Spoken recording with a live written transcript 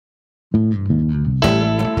Welcome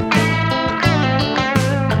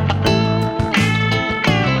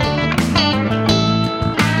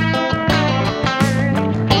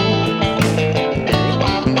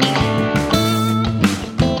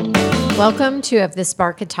to If the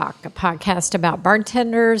Spark Could Talk, a podcast about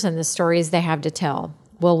bartenders and the stories they have to tell.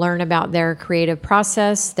 We'll learn about their creative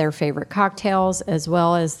process, their favorite cocktails, as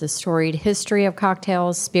well as the storied history of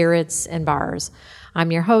cocktails, spirits, and bars. I'm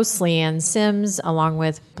your host, Leanne Sims, along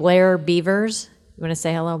with Blair Beavers. You want to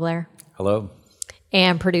say hello, Blair? Hello.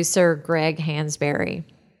 And producer Greg Hansberry.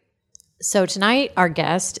 So tonight, our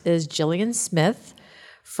guest is Jillian Smith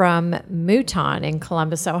from Mouton in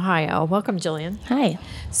Columbus, Ohio. Welcome, Jillian. Hi.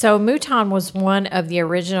 So Mouton was one of the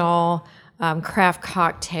original craft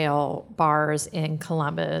cocktail bars in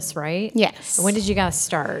Columbus, right? Yes. When did you guys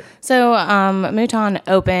start? So Mouton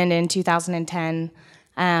opened in 2010.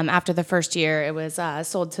 After the first year, it was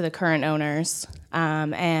sold to the current owners.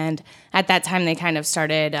 And at that time, they kind of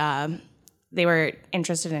started, they were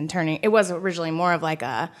interested in turning, it was originally more of like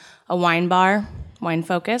a wine bar, wine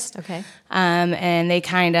focused. Okay. And they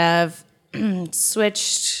kind of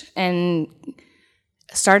switched and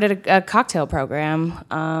started a cocktail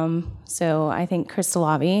program. So I think Chris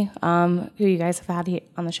Delavi, who you guys have had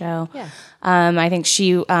on the show, I think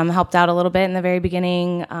she helped out a little bit in the very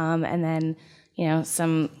beginning, and then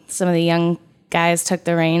some of the young guys took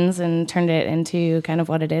the reins and turned it into kind of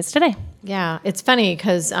what it is today. Yeah, it's funny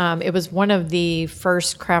because it was one of the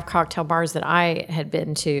first craft cocktail bars that I had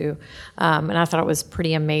been to, and I thought it was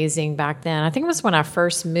pretty amazing back then. I think it was when I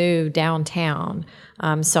first moved downtown,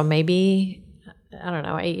 so maybe, I don't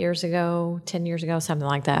know, 8 years ago, 10 years ago, something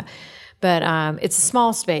like that. But it's a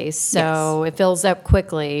small space, so It fills up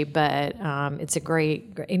quickly, but it's a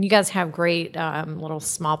great, and you guys have great little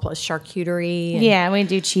small plus charcuterie. Yeah, we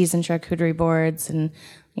do cheese and charcuterie boards, and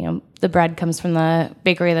the bread comes from the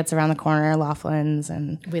bakery that's around the corner, Laughlin's,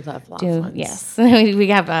 and we love Laughlin's. Yes, we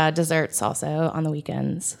have desserts also on the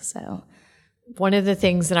weekends. So one of the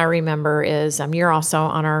things that I remember is you're also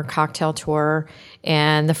on our cocktail tour,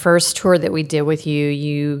 and the first tour that we did with you,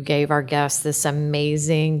 you gave our guests this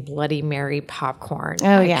amazing Bloody Mary popcorn.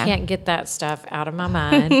 Oh, yeah. I can't get that stuff out of my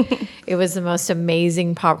mind. It was the most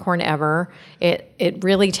amazing popcorn ever. It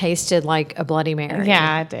really tasted like a Bloody Mary.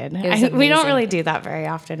 Yeah, it did. We don't really do that very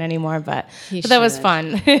often anymore, but that was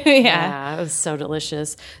fun. Yeah, it was so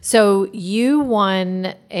delicious. So you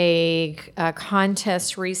won a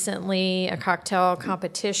contest recently, a cocktail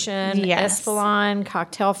competition, Yes. Espelon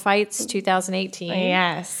Cocktail Fights 2018.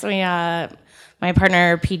 Yes, my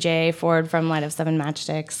partner PJ Ford from Light of Seven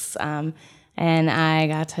Matchsticks,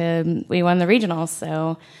 and we won the regionals.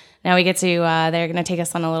 So now we get to, they're going to take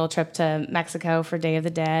us on a little trip to Mexico for Day of the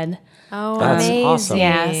Dead. Oh, that's amazing. awesome.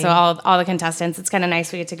 Yeah, so all the contestants, it's kind of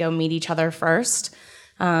nice. We get to go meet each other first.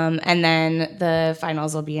 And then the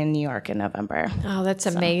finals will be in New York in November. Oh, that's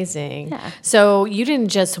amazing. Yeah. So you didn't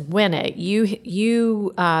just win it.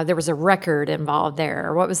 You there was a record involved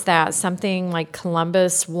there. What was that? Something like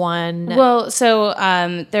Columbus won? Well, so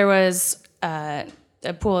there was a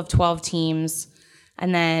pool of 12 teams,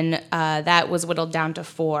 and then that was whittled down to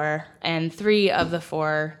 4, and 3 of the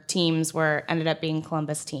 4 teams ended up being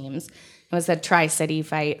Columbus teams. It was a Tri-City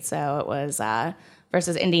fight, so it was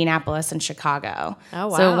versus Indianapolis and Chicago. Oh,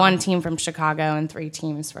 wow. So 1 team from Chicago and 3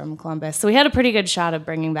 teams from Columbus. So we had a pretty good shot of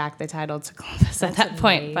bringing back the title to Columbus at that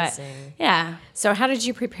point. But yeah. So how did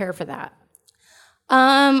you prepare for that?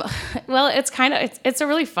 Well, it's a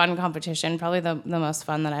really fun competition. Probably the most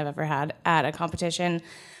fun that I've ever had at a competition.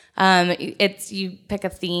 You pick a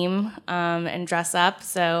theme and dress up.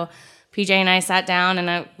 So PJ and I sat down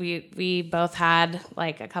and we both had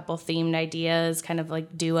like a couple themed ideas, kind of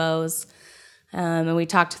like duos. And we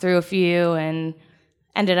talked through a few and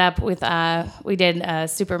ended up with, we did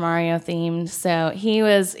Super Mario themed. So he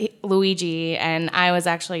was Luigi and I was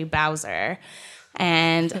actually Bowser.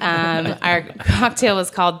 And our cocktail was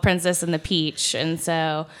called Princess and the Peach. And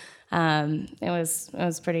so it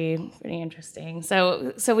was pretty interesting.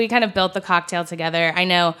 So we kind of built the cocktail together. I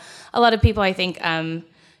know a lot of people, I think,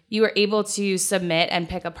 you were able to submit and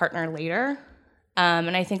pick a partner later.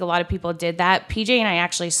 And I think a lot of people did that. PJ and I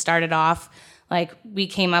actually started off, like, we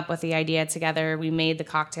came up with the idea together. We made the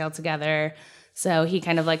cocktail together. So he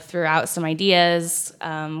kind of like threw out some ideas,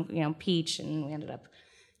 peach, and we ended up,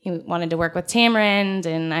 he wanted to work with tamarind,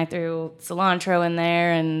 and I threw cilantro in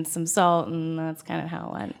there and some salt, and that's kind of how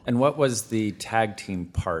it went. And what was the tag team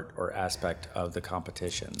part or aspect of the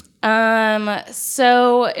competition?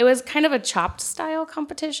 So it was kind of a chopped style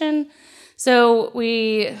competition. So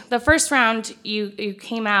the first round, you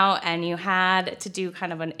came out and you had to do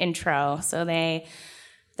kind of an intro. So they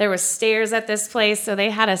there was stairs at this place, so they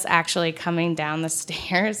had us actually coming down the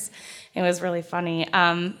stairs. It was really funny.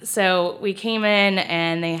 So we came in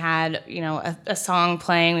and they had, a song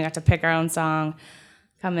playing. We got to pick our own song,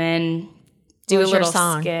 come in, do What a was your little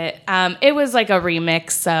song? skit. It was like a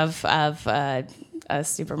remix of a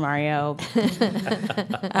Super Mario.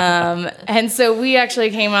 And so we actually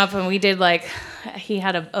came up and we did he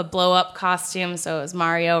had a blow up costume. So it was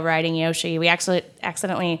Mario riding Yoshi. We actually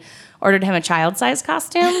accidentally ordered him a child-sized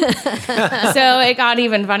costume. So it got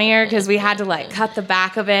even funnier because we had to cut the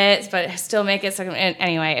back of it, but still make it.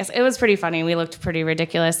 Anyway, it was pretty funny. We looked pretty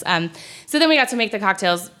ridiculous. So then we got to make the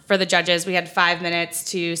cocktails for the judges. We had 5 minutes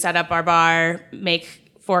to set up our bar, make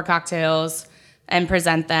 4 cocktails, and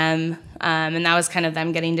present them. And that was kind of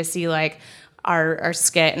them getting to see our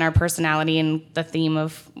skit and our personality and the theme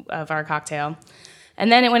of our cocktail.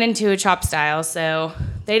 And then it went into a chop style. So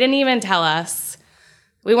they didn't even tell us.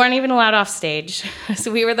 We weren't even allowed off stage.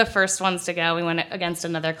 So we were the first ones to go. We went against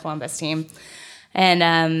another Columbus team.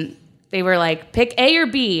 And they were like, pick A or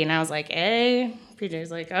B. And I was like, A.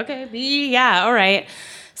 PJ's like, okay, B. Yeah, all right.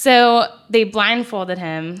 So they blindfolded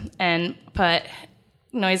him and put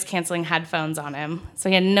noise-canceling headphones on him. So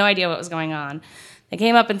he had no idea what was going on. They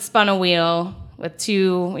came up and spun a wheel with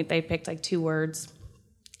they picked 2 words.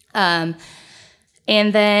 And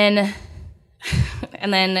then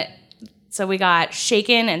so we got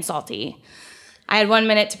shaken and salty. I had 1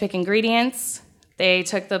 minute to pick ingredients. They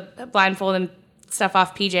took the blindfold and stuff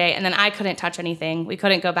off PJ, and then I couldn't touch anything. We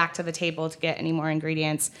couldn't go back to the table to get any more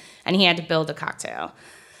ingredients, and he had to build a cocktail.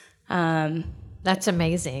 That's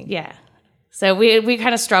amazing. Yeah. So we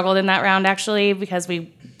kind of struggled in that round, actually, because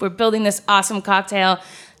we were building this awesome cocktail,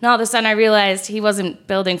 and all of a sudden I realized he wasn't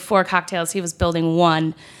building 4 cocktails, he was building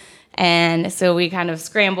 1. And so we kind of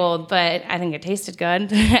scrambled, but I think it tasted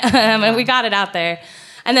good, and we got it out there.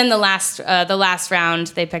 And then the last round,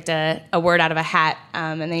 they picked a word out of a hat,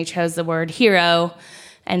 and they chose the word hero.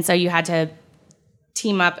 And so you had to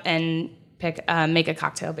team up and make a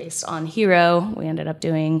cocktail based on hero. We ended up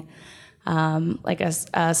doing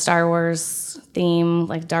a Star Wars theme,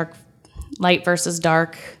 dark, light versus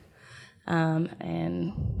dark,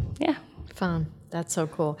 and yeah, Fun. That's so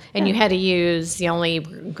cool. And you had to use, the only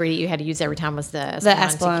ingredient you had to use every time was the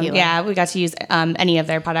Espolòn tequila. Yeah, we got to use any of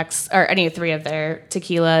their products, or any 3 of their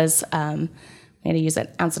tequilas. We had to use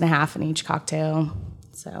 1.5 ounces in each cocktail.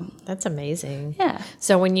 So That's amazing. yeah.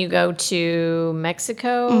 So when you go to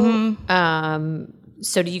Mexico,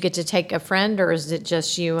 so do you get to take a friend, or is it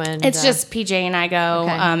just you and... It's just PJ and I go,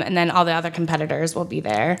 Okay. and then all the other competitors will be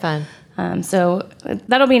there. Fun. So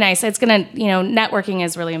that'll be nice. It's gonna, networking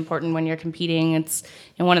is really important when you're competing. It's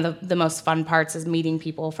one of the most fun parts is meeting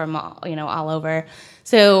people from all over.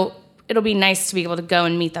 So it'll be nice to be able to go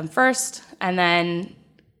and meet them first, and then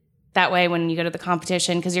that way when you go to the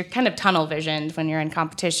competition, because you're kind of tunnel visioned when you're in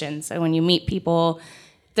competition. So when you meet people,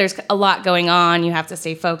 there's a lot going on. You have to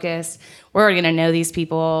stay focused. We're already going to know these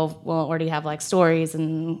people. We'll already have stories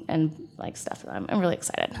and stuff. I'm really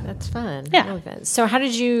excited. That's fun. Yeah. Really fun. So how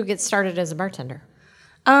did you get started as a bartender?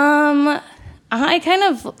 I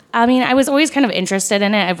was always kind of interested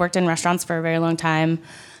in it. I've worked in restaurants for a very long time.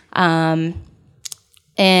 And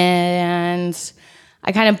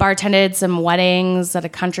I kind of bartended some weddings at a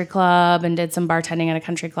country club and did some bartending at a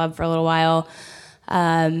country club for a little while.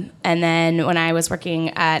 And then when I was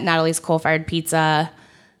working at Natalie's Coal Fired Pizza,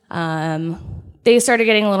 they started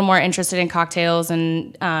getting a little more interested in cocktails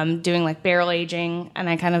and doing barrel aging, and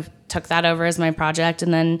I kind of took that over as my project,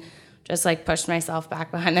 and then just pushed myself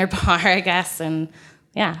back behind their bar, I guess, and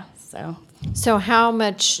yeah, so. So how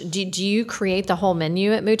much, do you create the whole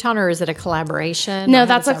menu at Mouton, or is it a collaboration? No, Or how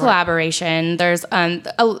that's does a that work? collaboration. There's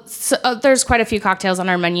there's quite a few cocktails on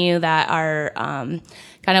our menu that are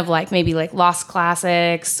kind of maybe Lost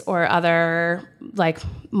Classics or other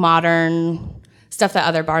modern stuff that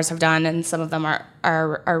other bars have done, and some of them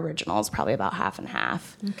are originals, probably about half and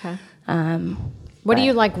half. Okay. What do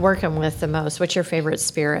you like working with the most? What's your favorite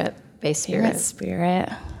base spirit? Spirit.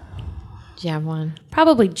 Do you have one?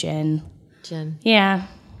 Probably gin. Gin. Yeah.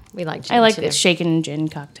 We like gin I like too. the shaken gin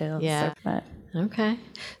cocktails. Yeah. But Okay.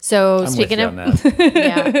 So I'm speaking with you of, on that.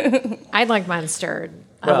 yeah, I'd like mine stirred.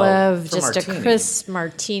 I Well, love for just martini. a crisp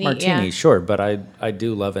martini. Martini, Yeah. sure, but I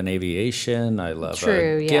do love an aviation. I love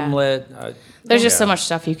True, a yeah. gimlet. there's just so much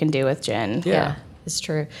stuff you can do with gin. Yeah, it's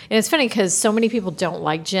true. And it's funny because so many people don't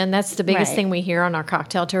like gin. That's the biggest Right. thing we hear on our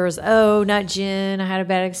cocktail tours. Oh, not gin. I had a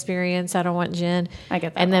bad experience. I don't want gin. I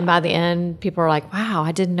get that And a then by the end, people are like, wow,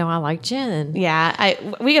 I didn't know I like gin. Yeah,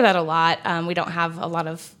 we get that a lot. We don't have a lot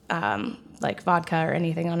of vodka or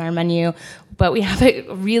anything on our menu, but we have a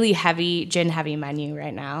really heavy gin heavy menu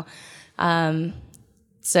right now.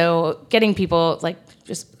 so getting people like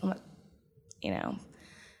just, you know,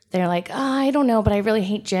 they're like, oh, I don't know, but I really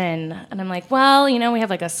hate gin. And I'm like, well, you know, we have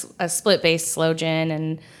like a split-based slow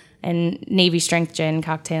gin and Navy strength gin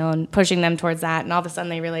cocktail, and pushing them towards that. And all of a sudden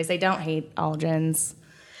they realize they don't hate all gins.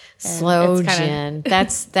 Slow gin.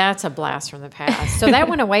 That's a blast from the past. So that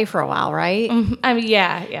went away for a while, right? I mean,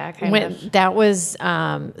 yeah, kind of. That was,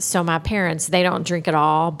 so my parents, they don't drink at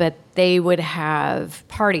all, but they would have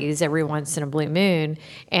parties every once in a blue moon,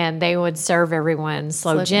 and they would serve everyone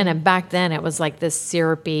slow gin. And back then it was like this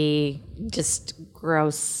syrupy, just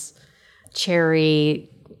gross cherry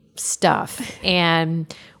stuff.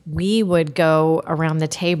 And we would go around the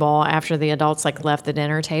table after the adults like left the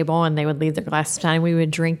dinner table, and they would leave their glass of time. We would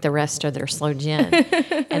drink the rest of their slow gin.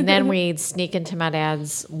 And then we'd sneak into my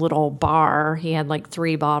dad's little bar. He had like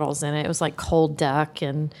 3 bottles in it. It was like cold duck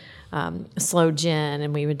and slow gin,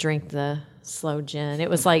 and we would drink the slow gin. It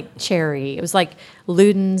was like cherry. It was like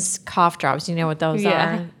Luden's cough drops. You know what those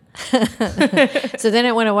are? So then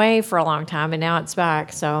it went away for a long time, and now it's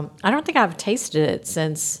back. So I don't think I've tasted it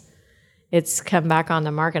since it's come back on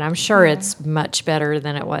the market. I'm sure it's much better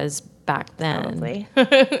than it was back then. Probably.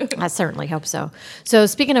 I certainly hope so. So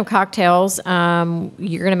speaking of cocktails, you're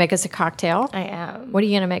going to make us a cocktail. I am. What are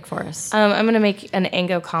you going to make for us? I'm going to make an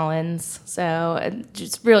Ango Collins. So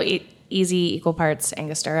just real easy, equal parts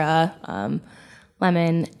Angostura,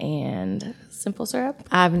 lemon, and simple syrup.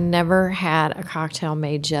 I've never had a cocktail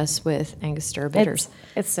made just with Angostura bitters.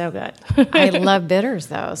 It's so good. I love bitters,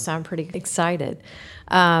 though, so I'm pretty excited.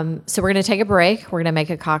 So we're going to take a break. We're going to make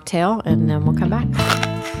a cocktail, and then we'll come back.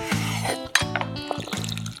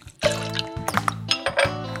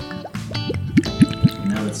 You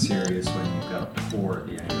know it's serious when you've got to pour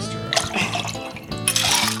the Angostura.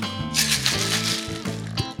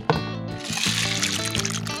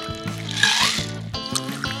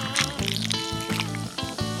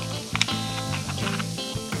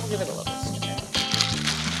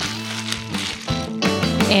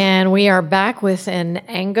 And we are back with an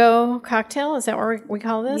Ango cocktail. Is that what we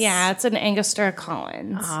call this? Yeah, it's an Angostura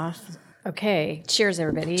Collins. Okay. Cheers,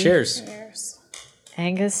 everybody. Cheers.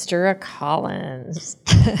 Angostura Collins.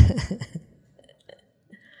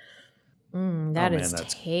 That is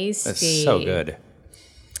tasty. That's so good.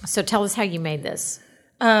 So tell us how you made this.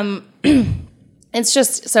 It's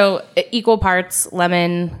just so equal parts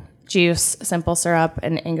lemon juice, simple syrup,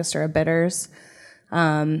 and Angostura bitters.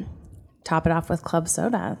 Top it off with club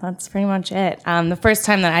soda. That's pretty much it. The first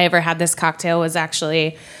time that I ever had this cocktail was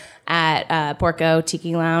actually at Porco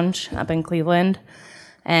Tiki Lounge up in Cleveland.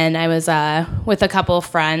 And I was with a couple of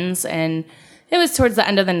friends, and it was towards the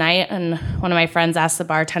end of the night, and one of my friends asked the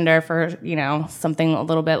bartender for, you know, something a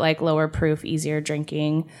little bit like lower proof, easier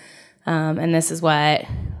drinking. And this is what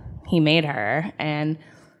he made her. And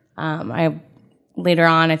later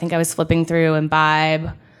on, I think I was flipping through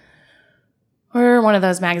Imbibe or one of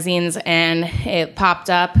those magazines, and it popped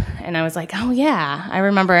up, and I was like, oh yeah, I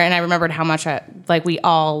remember. And I remembered how much we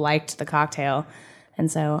all liked the cocktail. And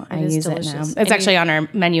so I use it now. It's actually on our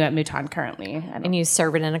menu at Mouton currently. And you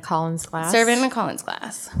serve it in a Collins glass? Serve it in a Collins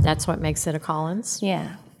glass. That's what makes it a Collins?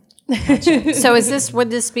 Yeah. Gotcha. So would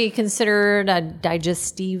this be considered a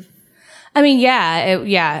digestive? I mean,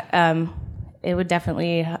 yeah. It would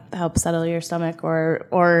definitely help settle your stomach or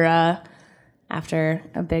after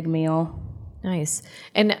a big meal. Nice.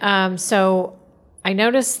 And so I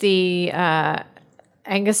noticed the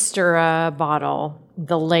Angostura bottle,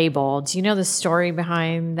 the label. Do you know the story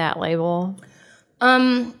behind that label?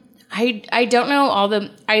 I don't know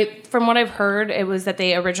from what I've heard, it was that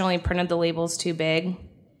they originally printed the labels too big.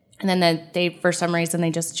 And then they, for some reason,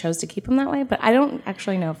 they just chose to keep them that way. But I don't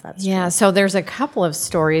actually know if that's true. So there's a couple of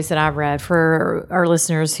stories that I've read for our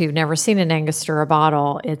listeners who've never seen an Angostura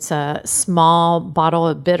bottle. It's a small bottle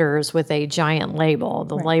of bitters with a giant label.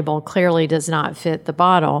 The label clearly does not fit the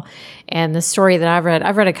bottle. And the story that I've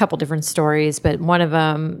read a couple different stories, but one of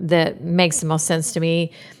them that makes the most sense to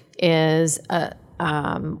me is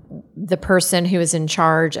the person who was in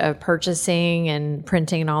charge of purchasing and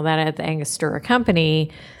printing and all that at the Angostura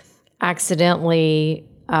company accidentally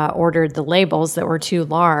ordered the labels that were too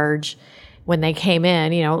large when they came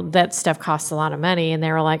in. You know, that stuff costs a lot of money, and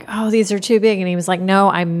they were like, oh, these are too big. And he was like, no,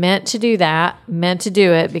 I meant to do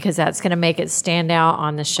it because that's going to make it stand out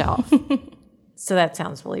on the shelf. So that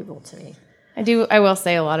sounds believable to me. I will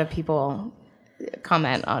say a lot of people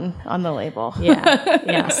comment on the label.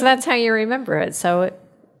 Yeah. So that's how you remember it. So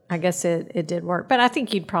I guess it did work. But I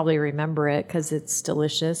think you'd probably remember it because it's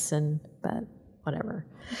delicious, but whatever.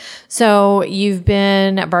 So you've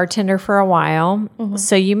been a bartender for a while. Mm-hmm.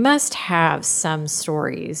 So you must have some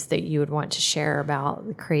stories that you would want to share about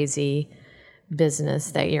the crazy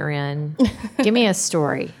business that you're in. Give me a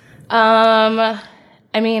story.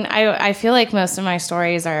 I mean, I feel like most of my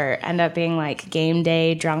stories end up being like game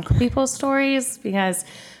day drunk people stories, because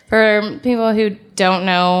for people who don't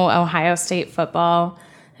know Ohio State football,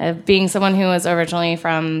 being someone who was originally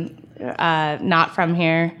not from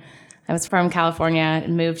here, I was from California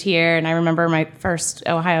and moved here. And I remember my first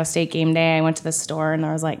Ohio State game day, I went to the store and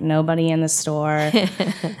there was like nobody in the store.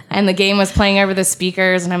 And the game was playing over the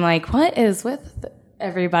speakers. And I'm like, what is with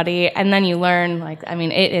everybody? And then you learn, like, I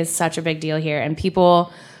mean, it is such a big deal here. And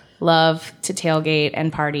people love to tailgate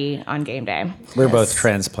and party on game day. We're both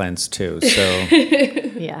transplants too, so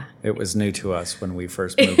Yeah. it was new to us when we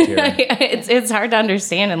first moved here. It's hard to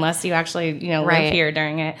understand unless you actually, Right. live here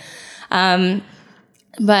during it.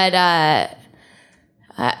 But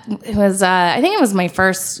it was, I think it was my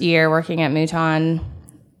first year working at Mouton,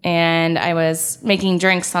 and I was making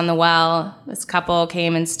drinks on the well. This couple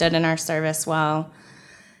came and stood in our service well,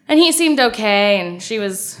 and he seemed okay, and she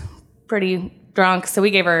was pretty drunk. So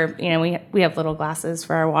we gave her, we have little glasses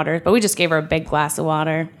for our water, but we just gave her a big glass of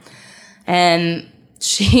water, and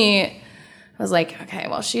she was like, okay,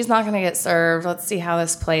 well, she's not going to get served. Let's see how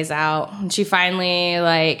this plays out. And she finally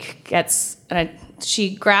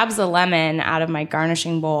she grabs a lemon out of my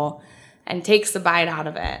garnishing bowl and takes a bite out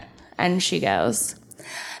of it. And she goes,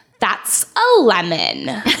 "That's a lemon."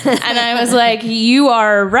 And I was like, "You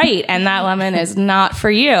are right. And that lemon is not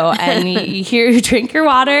for you. And you drink your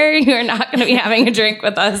water. You're not going to be having a drink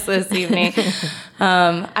with us this evening."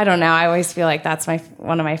 I don't know. I always feel like that's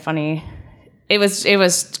one of my funny. It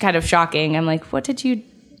was kind of shocking. I'm like, what did you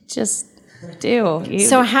just do?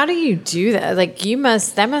 So how do you do that? Like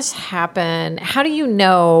that must happen. How do you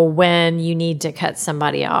know when you need to cut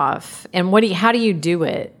somebody off? And how do you do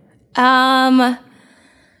it? I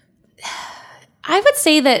would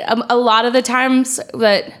say that a lot of the times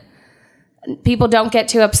that people don't get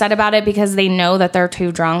too upset about it because they know that they're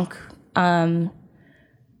too drunk.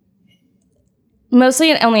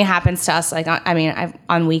 Mostly it only happens to us. Like,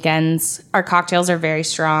 on weekends, our cocktails are very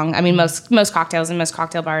strong. I mean, most cocktails and most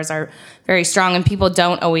cocktail bars are very strong, and people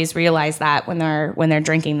don't always realize that when they're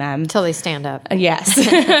drinking them. Until they stand up. Yes.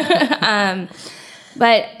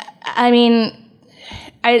 But I mean,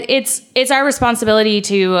 it's our responsibility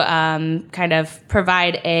to kind of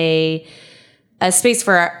provide a space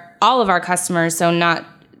for all of our customers, so not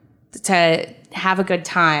to have a good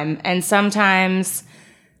time. And sometimes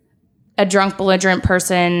a drunk, belligerent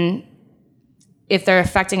person, if they're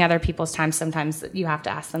affecting other people's time, sometimes you have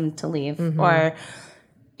to ask them to leave. Mm-hmm.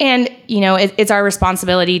 It's our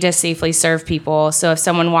responsibility to safely serve people. So if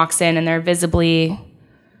someone walks in and they're visibly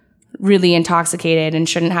really intoxicated and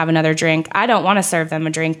shouldn't have another drink, I don't want to serve them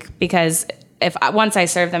a drink, because once I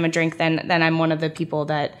serve them a drink, then I'm one of the people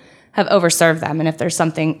that have overserved them. And if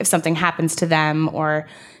something happens to them, or,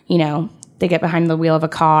 they get behind the wheel of a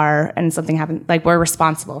car and something happens, like, we're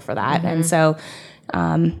responsible for that. Mm-hmm. And so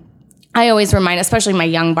I always remind, especially my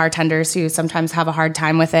young bartenders who sometimes have a hard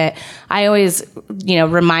time with it, I always,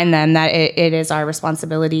 remind them that it is our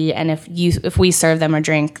responsibility. And if we serve them a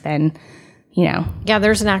drink, then, Yeah,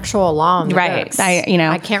 there's an actual law on the right. books.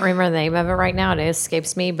 I can't remember the name of it right now. It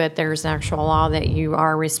escapes me, but there's an actual law that you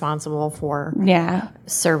are responsible for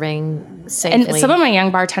serving safely. And some of my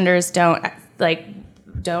young bartenders don't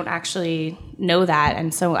actually know that.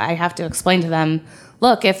 And so I have to explain to them,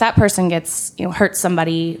 look, if that person gets, hurts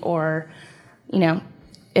somebody, or,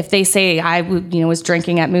 if they say I was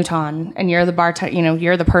drinking at Mouton and you're the bartender,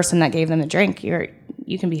 you're the person that gave them the drink,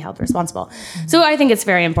 you can be held responsible. Mm-hmm. So I think it's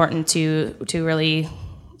very important to really,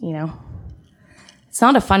 it's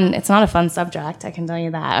not a fun subject. I can tell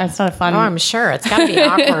you that. It's not a fun. Oh, I'm sure it's got to be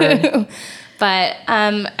awkward. But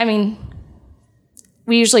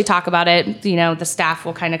we usually talk about it. The staff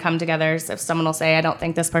will kind of come together. So if someone will say, I don't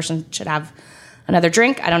think this person should have another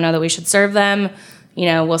drink, I don't know that we should serve them,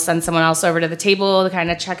 we'll send someone else over to the table to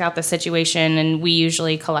kind of check out the situation. And we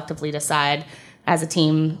usually collectively decide as a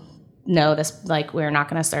team, no, we're not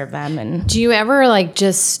going to serve them. And do you ever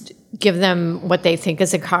just give them what they think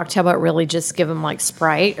is a cocktail, but really just give them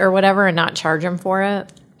Sprite or whatever and not charge them for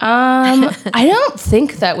it? I don't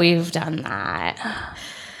think that we've done that.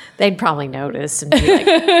 They'd probably notice and be like,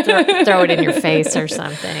 throw it in your face or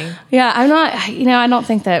something. Yeah, I'm not, I don't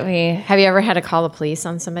think that we... Have you ever had to call the police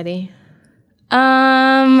on somebody?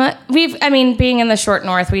 Being in the short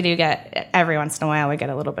north, we do get, every once in a while, we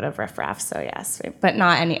get a little bit of riffraff. So yes, but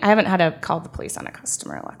not any, I haven't had to call the police on a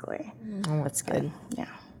customer, luckily. Oh, that's good. Yeah.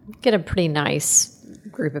 Get a pretty nice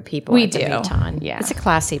group of people. We at the do. Mouton. Yeah. It's a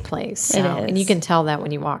classy place. So, it is. And you can tell that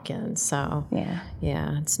when you walk in. So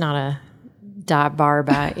yeah, it's not dive bar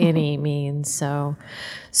by any means. So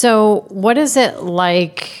what is it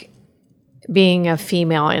like being a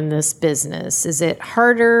female in this business? Is it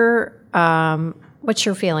harder? What's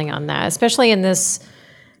your feeling on that, especially in this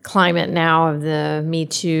climate now of the Me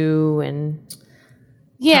Too and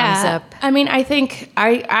Time's Up? I mean, I think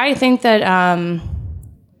that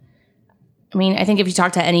I think if you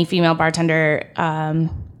talk to any female bartender,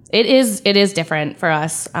 it is different for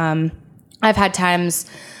us. I've had times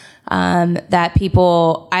that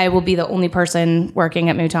I will be the only person working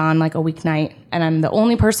at Mouton like a weeknight, and I'm the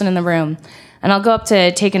only person in the room, and I'll go up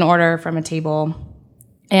to take an order from a table,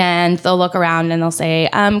 and they'll look around and they'll say,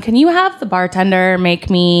 can you have the bartender make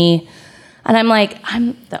me? And I'm like,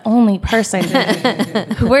 I'm the only person.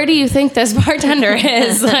 Where do you think this bartender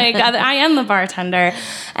is? Like, I am the bartender.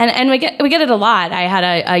 And we get it a lot. I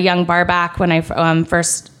had a young bar back when I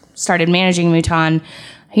first started managing Mouton.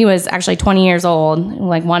 He was actually 20 years old,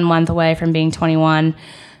 like 1 month away from being 21.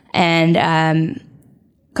 And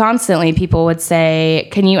constantly people would say,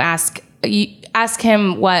 can you ask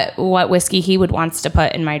him what whiskey he would wants to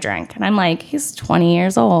put in my drink? And I'm like, he's 20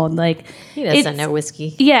 years old. Like, he doesn't know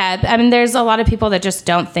whiskey. Yeah. I mean, there's a lot of people that just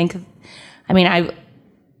don't think,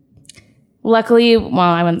 luckily, well,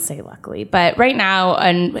 I wouldn't say luckily, but right now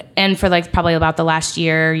and for like probably about the last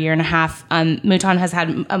year and a half, Mouton has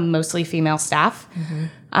had a mostly female staff.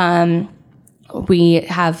 We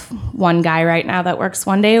have one guy right now that works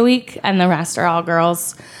 1 day a week, and the rest are all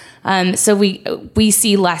girls. So we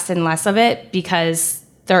see less and less of it because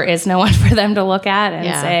there is no one for them to look at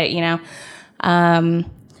and say,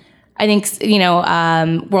 I think,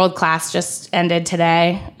 World Class just ended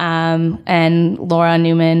today. And Laura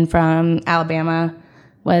Newman from Alabama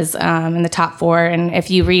was in the top 4. And if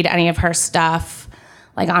you read any of her stuff,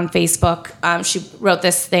 like on Facebook, she wrote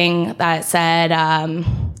this thing that said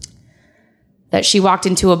that she walked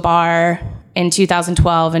into a bar in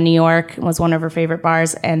 2012 in New York, was one of her favorite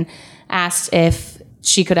bars, and asked if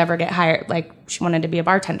she could ever get hired. Like, she wanted to be a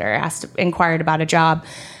bartender, inquired about a job,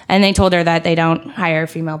 and they told her that they don't hire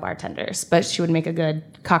female bartenders, but she would make a good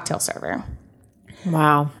cocktail server.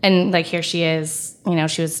 Wow. And like, here she is,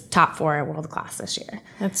 she was top 4 at World Class this year.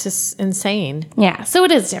 That's just insane. Yeah. So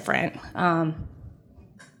it is different.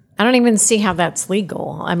 I don't even see how that's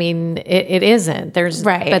legal. I mean, it isn't.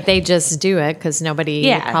 Right. But they just do it because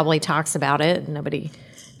nobody probably talks about it. Nobody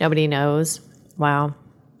knows. Wow.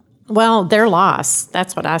 Well, they're lost.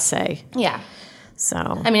 That's what I say. Yeah. So.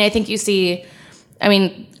 I mean, I think you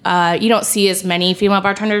don't see as many female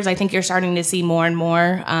bartenders. I think you're starting to see more and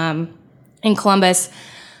more in Columbus.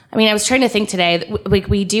 I mean, I was trying to think today. Like,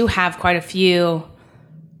 we do have quite a few.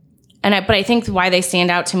 But I think why they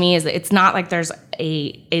stand out to me is that it's not like there's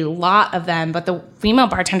a lot of them, but the female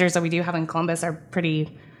bartenders that we do have in Columbus are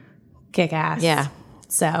pretty kick-ass. Yeah.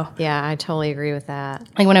 So. Yeah, I totally agree with that.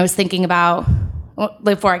 Like, when I was thinking about,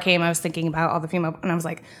 before I came, I was thinking about all the female, and I was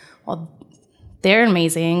like, well, they're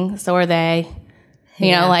amazing. So are they.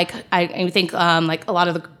 Like, I think like a lot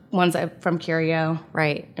of the ones from Curio.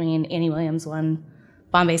 Right. I mean, Annie Williams won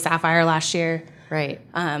Bombay Sapphire last year. Right.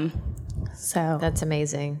 So. That's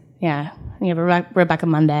amazing. Yeah. You have Rebecca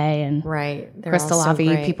Monday and Crystal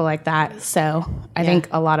Lavi, people like that. So I think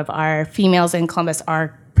a lot of our females in Columbus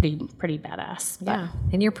are pretty badass. But. Yeah.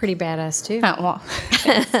 And you're pretty badass too. Well.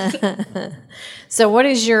 So what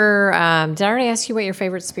is your, did I already ask you what your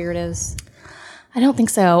favorite spirit is? I don't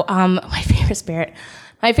think so. My favorite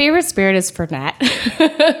spirit is Fernet.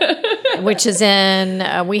 Which is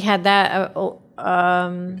in, we had that,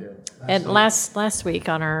 and last week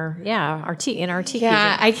on our tea.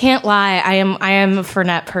 Yeah, I can't lie. I am a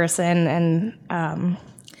Fernet person, and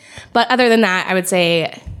but other than that, I would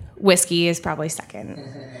say whiskey is probably second,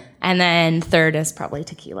 and then third is probably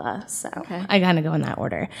tequila. So I kind of go in that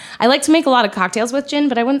order. I like to make a lot of cocktails with gin,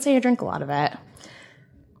 but I wouldn't say I drink a lot of it.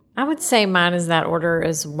 I would say mine is that order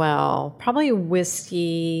as well. Probably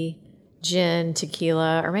whiskey, gin,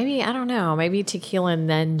 tequila, or maybe, I don't know, maybe tequila and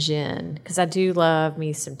then gin, because I do love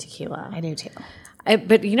me some tequila. I do too.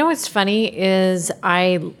 But you know what's funny is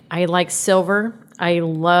I like silver. I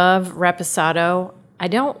love reposado. I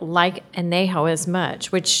don't like añejo as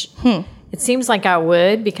much, which it seems like I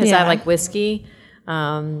would because I like whiskey. But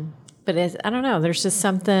I don't know. There's just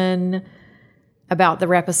something about the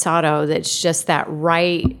reposado that's just that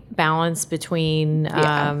right balance between.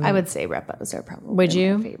 I would say repos are probably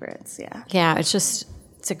my favorites. Yeah. Yeah, it's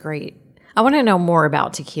a great. I want to know more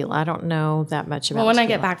about tequila. I don't know that much about. Well, when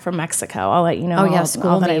tequila. I get back from Mexico, I'll let you know.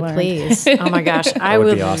 School me, please. Oh my gosh, I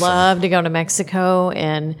would love to go to Mexico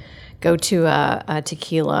and go to a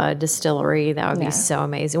tequila distillery. That would be so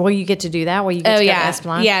amazing. Will you get to do that? Will you get to go to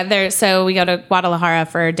Esplanade? Yeah. So we go to Guadalajara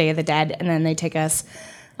for Day of the Dead, and then they take us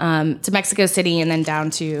to Mexico City and then down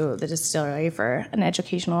to the distillery for an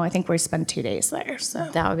educational. I think we spend 2 days there. So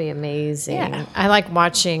that would be amazing. Yeah. I like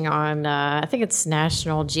watching on, I think it's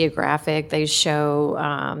National Geographic. They show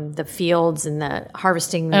the fields and the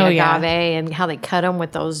harvesting the agave and how they cut them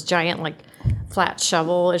with those giant like flat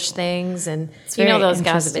shovel-ish things. And those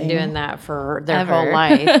guys have been doing that for their whole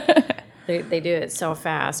life. They do it so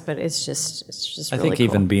fast, but it's just I really think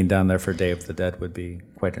cool. even being down there for Day of the Dead would be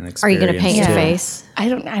quite an experience. Are you going to paint your too. face? I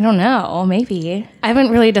don't know. Maybe I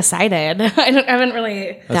haven't really decided. I haven't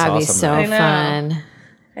really. That'd be awesome, so though. fun.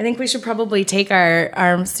 I think we should probably take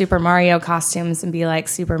our Super Mario costumes and be like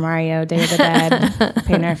Super Mario Day of the Dead,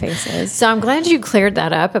 paint our faces. So I'm glad you cleared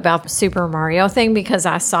that up about the Super Mario thing, because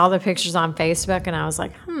I saw the pictures on Facebook and I was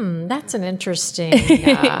like, that's an interesting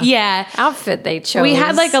Yeah. outfit they chose. We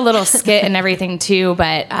had like a little skit and everything too,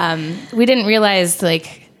 but we didn't realize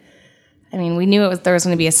we knew there was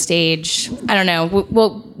going to be a stage. I don't know.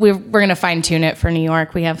 We're going to fine tune it for New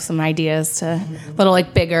York. We have some ideas to a little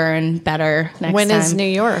like bigger and better next time. When is New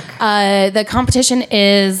York? The competition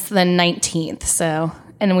is the 19th. So,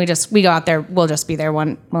 and we go out there. We'll just be there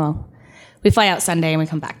we fly out Sunday and we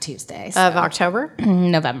come back Tuesday. So Of October?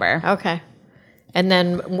 November. Okay. And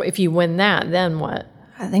then if you win that, then what?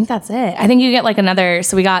 I think that's it. I think you get like another.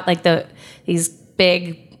 So we got like these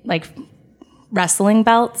big like wrestling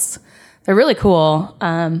belts. They're really cool.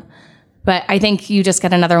 But I think you just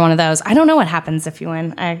get another one of those. I don't know what happens if you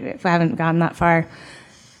win. If I haven't gotten that far.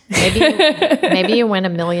 Maybe you win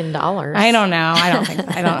 $1 million. I don't know. I don't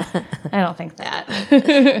think that.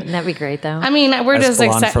 That'd be great, though. I mean, we're just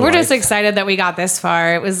life. excited that we got this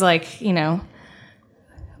far. It was like,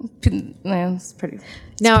 it's pretty.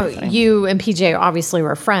 Now, you and PJ obviously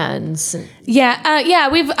were friends. Yeah.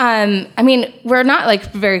 We've. We're not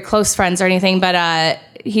like very close friends or anything, but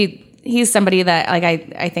he's somebody that like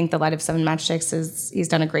I think the Light of Seven Matchsticks he's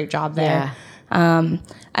done a great job there. Yeah.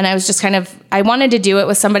 And I was just I wanted to do it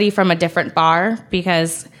with somebody from a different bar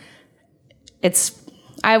because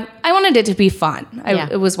I wanted it to be fun.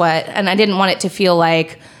 It was and I didn't want it to feel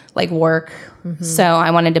like work. Mm-hmm. So I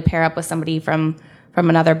wanted to pair up with somebody from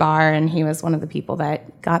another bar, and he was one of the people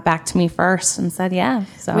that got back to me first and said, yeah.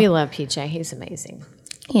 So We love PJ. He's amazing.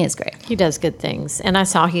 he is great. He does good things. And I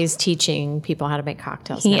saw he's teaching people how to make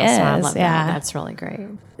cocktails He now. So I is, love yeah. that. That's really great.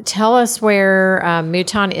 Tell us where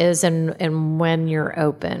Mouton is and when you're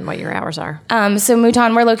open, what your hours are. So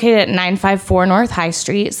Mouton, we're located at 954 North High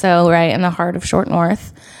Street, so right in the heart of Short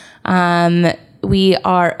North. We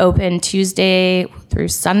are open Tuesday through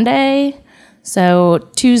Sunday. So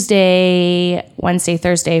Tuesday, Wednesday,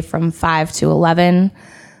 Thursday from 5 to 11.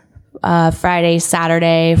 Friday,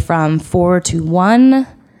 Saturday from 4 to 1.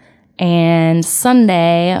 And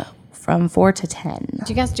Sunday from 4 to 10.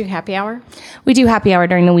 Do you guys do happy hour? We do happy hour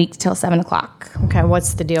during the week till 7 o'clock. Okay,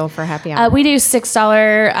 what's the deal for happy hour? We do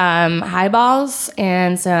 $6 highballs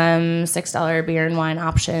and some $6 beer and wine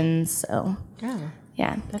options. So, yeah.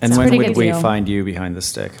 And when pretty would good we deal. find you behind the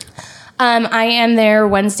stick? I am there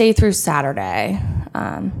Wednesday through Saturday.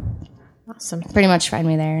 Awesome. Pretty much find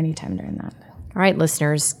me there anytime during that. All right,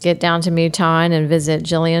 listeners, get down to Mouton and visit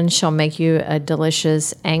Jillian. She'll make you a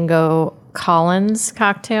delicious Ango Collins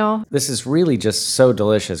cocktail. This is really just so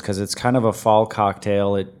delicious because it's kind of a fall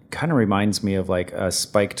cocktail. It kind of reminds me of like a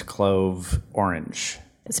spiked clove orange.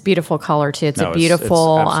 It's a beautiful color, too. It's No, a it's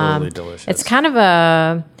beautiful... absolutely delicious. It's kind of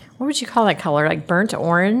a... What would you call that color? Like burnt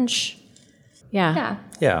orange? Yeah.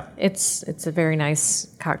 Yeah. It's a very nice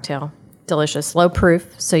cocktail. Delicious. Low proof,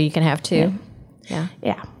 so you can have two. Yeah.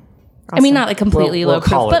 Yeah. I mean, not like completely We'll low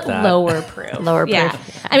proof, call it but that. lower proof. Lower proof. Yeah.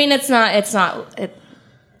 I mean, it's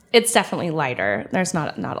definitely lighter. There's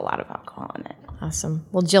not a lot of alcohol in it. Awesome.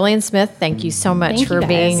 Well, Jillian Smith, thank you so much Thank for you,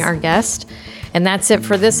 being guys. our guest. And that's it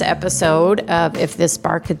for this episode of If This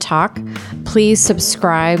Bar Could Talk. Please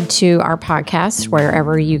subscribe to our podcast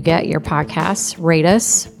wherever you get your podcasts. Rate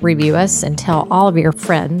us, review us, and tell all of your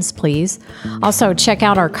friends, please. Also, check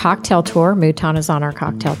out our cocktail tour. Mouton is on our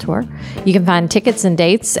cocktail tour. You can find tickets and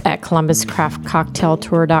dates at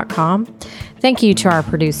columbuscraftcocktailtour.com. Thank you to our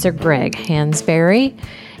producer, Greg Hansberry.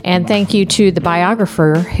 And thank you to the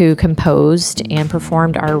biographer who composed and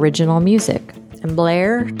performed our original music. And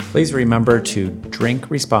Blair, Please remember to drink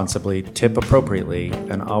responsibly, tip appropriately,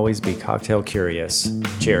 and always be cocktail curious.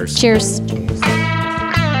 Cheers. cheers.